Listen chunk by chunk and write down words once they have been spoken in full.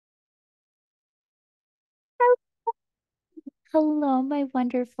Hello, my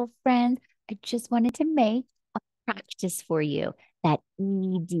wonderful friend. I just wanted to make a practice for you that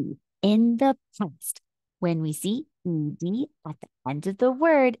ED in the past. When we see ED at the end of the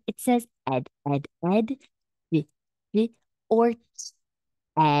word, it says ed, d, d, or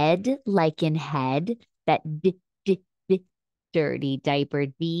ed, like in head, that d, dirty diaper,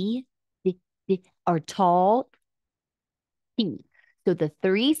 or tall, T. So the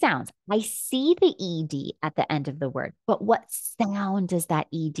three sounds, I see the ED at the end of the word, but what sound does that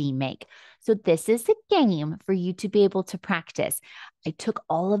ED make? So this is a game for you to be able to practice. I took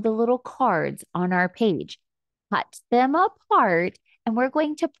all of the little cards on our page, cut them apart, and we're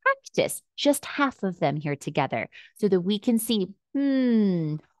going to practice just half of them here together so that we can see,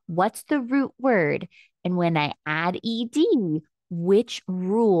 what's the root word? And when I add ED, which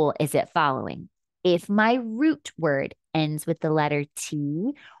rule is it following? If my root word ends with the letter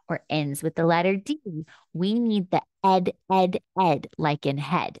T or ends with the letter D, we need the ed, like in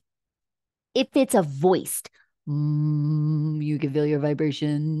head. If it's a voiced, you can feel your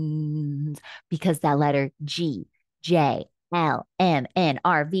vibrations because that letter G, J, L, M, N,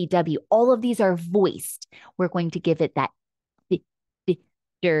 R, V, W, all of these are voiced. We're going to give it that d,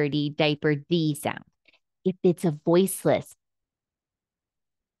 dirty diaper D sound. If it's a voiceless,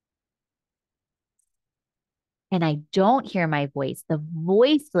 and I don't hear my voice, the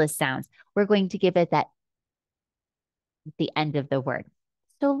voiceless sounds, we're going to give it that at the end of the word.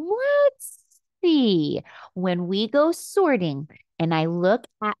 So let's see. When we go sorting and I look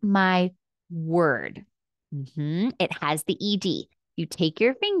at my word, it has the ED. You take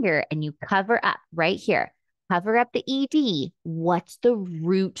your finger and you cover up right here. Cover up the ED. What's the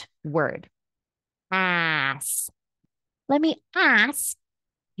root word? Ass. Let me ask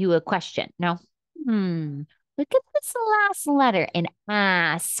you a question. No. Look at this last letter in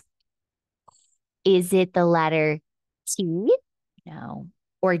ask. Is it the letter T? No.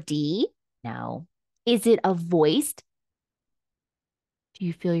 Or D? No. Is it a voiced? Do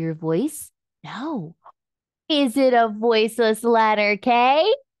you feel your voice? No. Is it a voiceless letter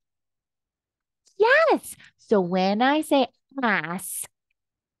K? Yes. So when I say ask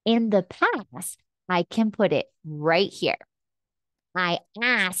in the past, I can put it right here. I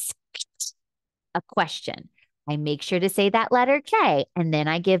asked a question. I make sure to say that letter K and then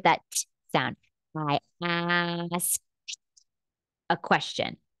I give that T sound. I ask a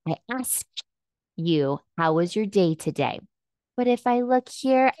question. I ask you, how was your day today? But if I look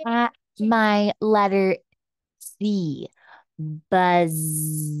here at my letter Z, buzz,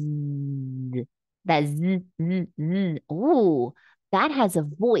 that ooh, that has a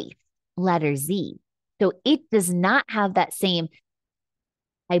voice, letter Z. So it does not have that same,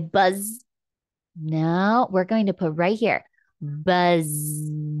 I buzz. No, we're going to put right here, buzz.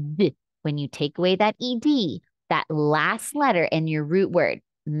 When you take away that ED, that last letter in your root word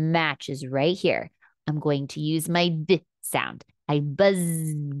matches right here. I'm going to use my D sound. I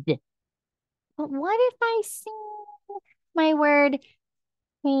buzzed. But what if I sing my word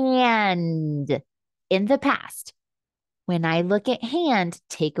hand in the past? When I look at hand,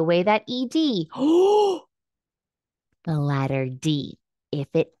 take away that ED. Oh, the letter D. If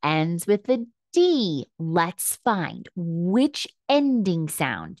it ends with the D, let's find which ending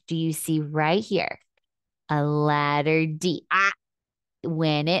sound do you see right here? A letter D.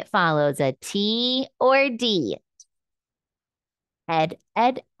 When it follows a T or D. Ed,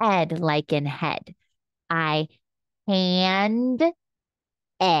 like in head. I hand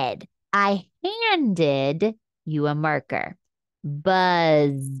Ed. I handed you a marker.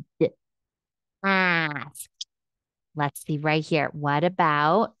 Buzzed. Asked. Let's see right here. What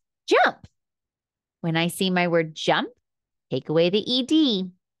about jump? When I see my word jump, take away the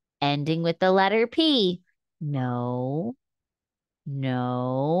ED, ending with the letter P. No,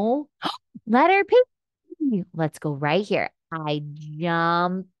 no. Letter P. Let's go right here. I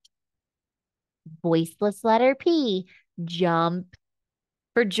jump, voiceless letter P. Jump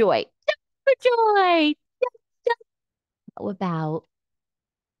for joy. Jump for joy. How about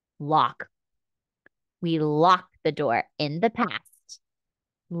lock? We lock the door in the past.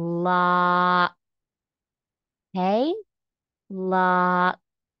 Lock. Okay. Lock.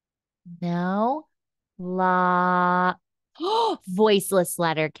 No. Lock. Voiceless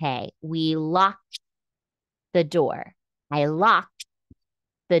letter K. We locked the door. I locked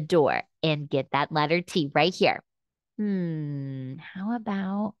the door and get that letter T right here. How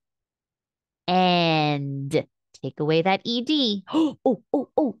about and? Take away that ED.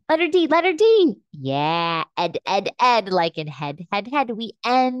 Letter D, letter D. Yeah, ed, like in head. We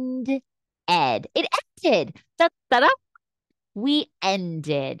end ed. It ended. Da, da, da. We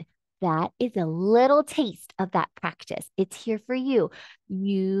ended. that is a little taste of that practice. It's here for you.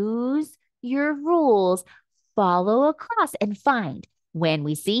 Use your rules, follow across, and find when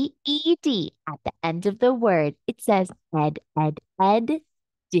we see ed at the end of the word, it says ed,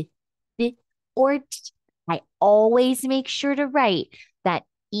 d, or t. I always make sure to write that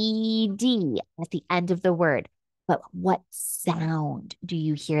ed at the end of the word. But what sound do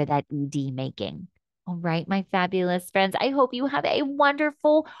you hear that ed making? All right, my fabulous friends. I hope you have a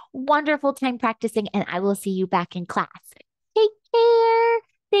wonderful, wonderful time practicing, and I will see you back in class. Take care.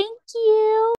 Thank you.